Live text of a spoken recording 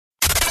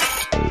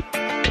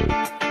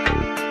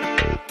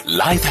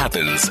Life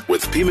Happens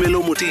with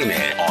Phemelo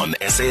Motene on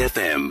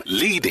SAFM,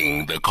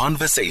 leading the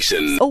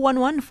conversation.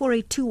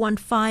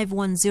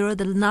 011-482-1510.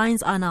 The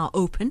lines are now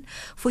open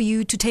for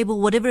you to table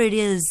whatever it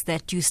is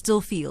that you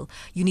still feel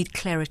you need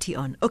clarity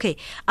on. Okay,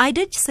 I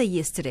did say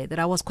yesterday that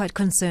I was quite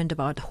concerned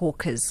about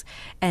hawkers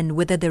and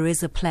whether there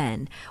is a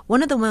plan.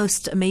 One of the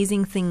most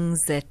amazing things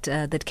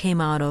that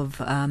came out of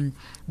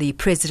the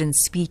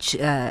president's speech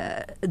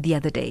the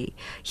other day,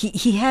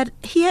 he had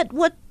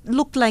what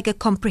looked like a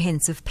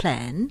comprehensive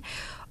plan.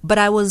 But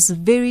I was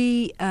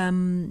very, I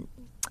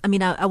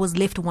was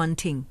left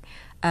wanting.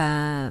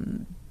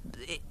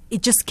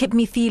 It just kept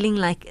me feeling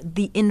like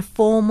the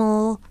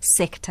informal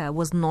sector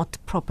was not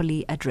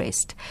properly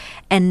addressed.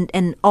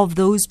 And of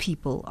those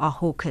people are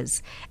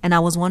hawkers. And I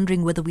was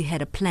wondering whether we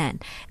had a plan.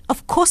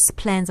 Of course,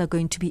 plans are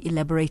going to be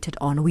elaborated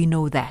on. We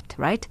know that,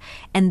 right?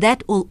 And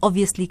that will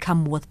obviously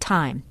come with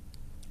time.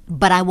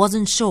 But I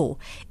wasn't sure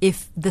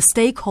if the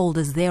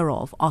stakeholders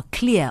thereof are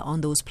clear on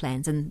those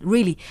plans. And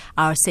really,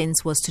 our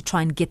sense was to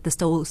try and get the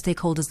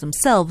stakeholders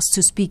themselves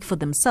to speak for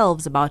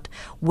themselves about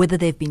whether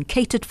they've been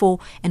catered for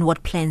and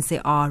what plans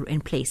there are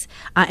in place.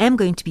 I am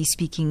going to be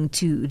speaking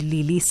to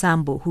Lilly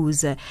Sambo,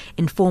 who's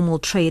Informal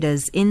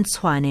Traders in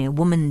Tshwane,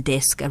 woman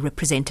desk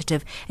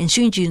representative. And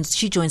she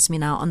joins me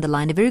now on the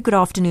line. A very good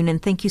afternoon,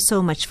 and thank you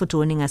so much for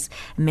joining us,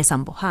 Ms.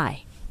 Sambo.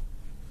 Hi.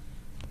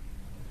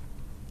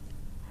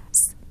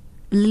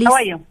 How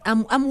are you?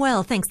 I'm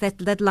well, thanks.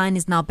 That line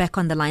is now back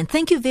on the line.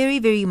 Thank you very,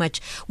 very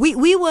much.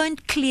 We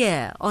weren't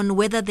clear on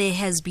whether there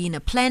has been a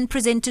plan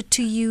presented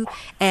to you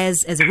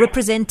as a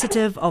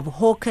representative of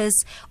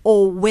hawkers,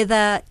 or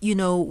whether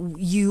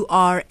you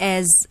are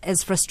as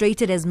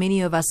frustrated as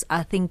many of us,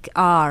 I think,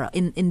 are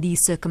in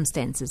these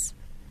circumstances.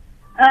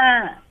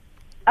 I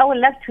would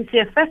like to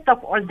say, first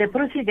of all, the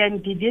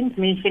president didn't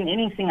mention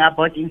anything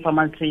about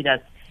informal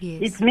traders.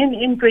 Yes. It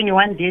means in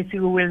 21 days we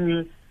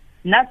will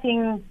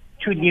nothing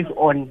to live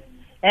on.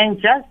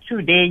 And just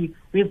today,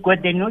 we've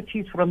got the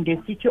notice from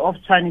the city of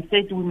Tshwane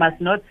said we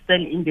must not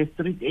sell in the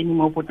street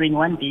anymore for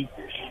 21 days,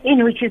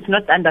 in which is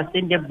not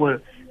understandable,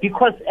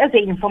 because as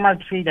the informal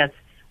traders,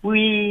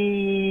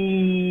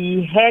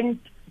 we hand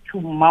to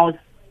mouth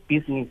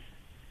business.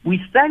 We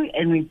sell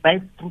and we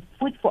buy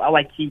food for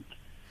our kids.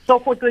 So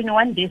for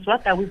 21 days,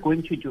 what are we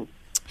going to do?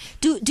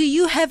 Do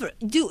you have a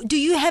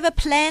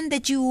plan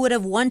that you would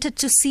have wanted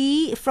to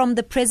see from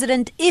the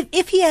president?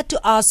 If he had to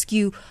ask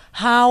you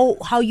how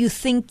you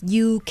think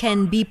you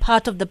can be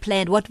part of the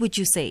plan, what would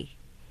you say?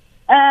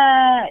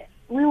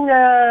 We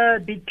will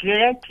be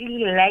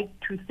gladly like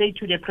to say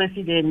to the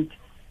president,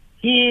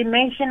 he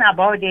mentioned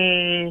about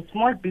the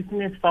small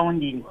business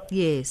founding.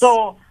 Yes.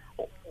 So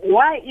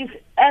why, if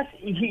as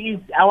he is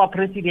our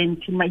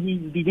president, he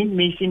didn't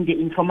mention the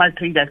informal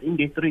traders in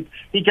the street?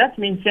 He just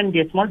mentioned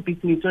the small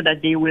business so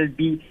that they will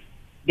be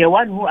the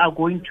one who are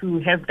going to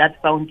have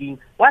that funding.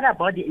 What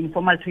about the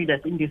informal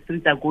traders in the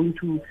street are going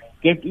to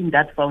get in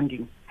that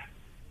funding?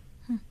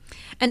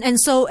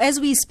 And so as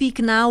we speak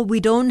now,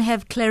 we don't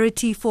have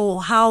clarity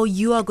for how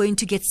you are going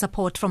to get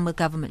support from the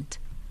government.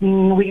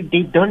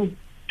 They don't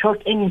talk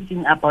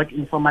anything about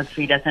informal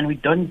traders, and we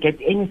don't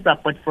get any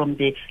support from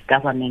the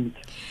government.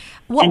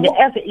 And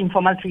as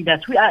informal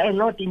traders, we are a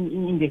lot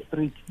in the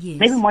street. Yes.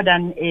 Maybe more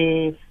than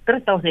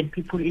 3,000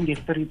 people in the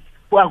street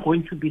who are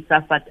going to be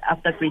suffered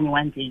after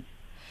 21 days.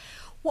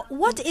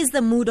 What is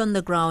the mood on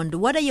the ground?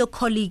 What are your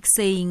colleagues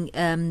saying,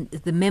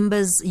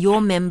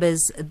 your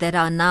members that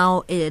are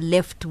now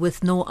left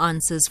with no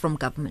answers from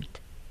government?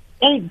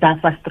 They're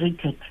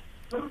frustrated.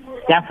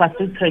 They are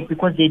frustrated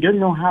because they don't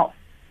know how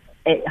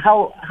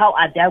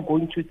are they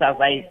going to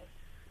survive.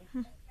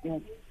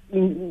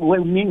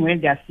 Meanwhile,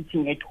 they are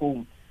sitting at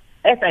home.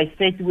 As I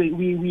said,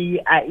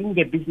 we are in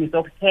the business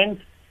of hand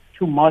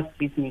to mouth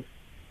business.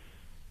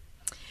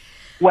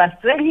 We are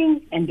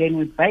selling and then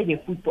we buy the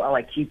food for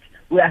our kids.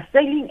 We are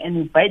selling and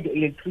we buy the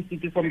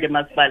electricity from the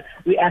municipal.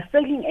 We are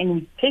selling and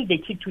we take the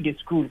kid to the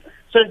school.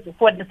 So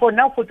for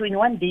now, for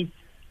 21 days,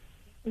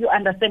 you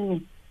understand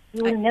me,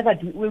 we'll never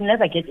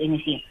get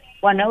anything.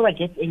 We'll never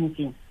get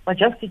anything. We're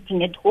just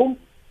sitting at home,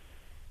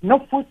 no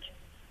food,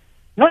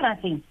 no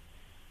nothing.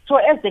 So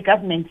as the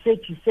government said,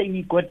 you say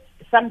we got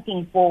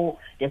something for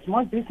the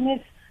small business,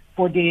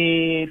 for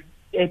the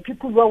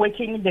people who are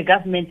working in the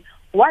government.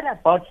 What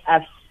about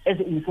us as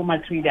informal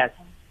traders?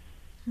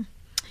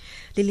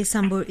 Lilly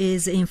Sambo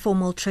is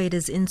Informal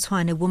Traders in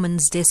Tshwane,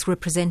 woman's desk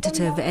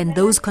representative, and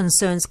those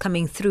concerns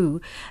coming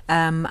through,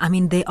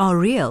 they are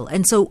real.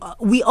 And so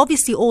we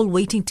obviously all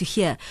waiting to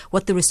hear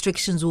what the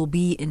restrictions will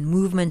be in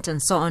movement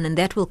and so on, and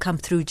that will come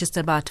through just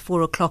about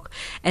 4 o'clock,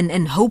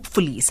 and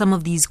hopefully some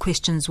of these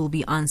questions will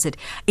be answered.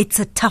 It's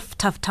a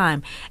tough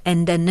time,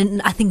 and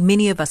I think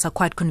many of us are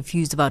quite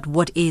confused about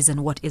what is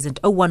and what isn't.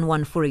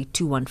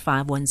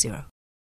 011-482-1510.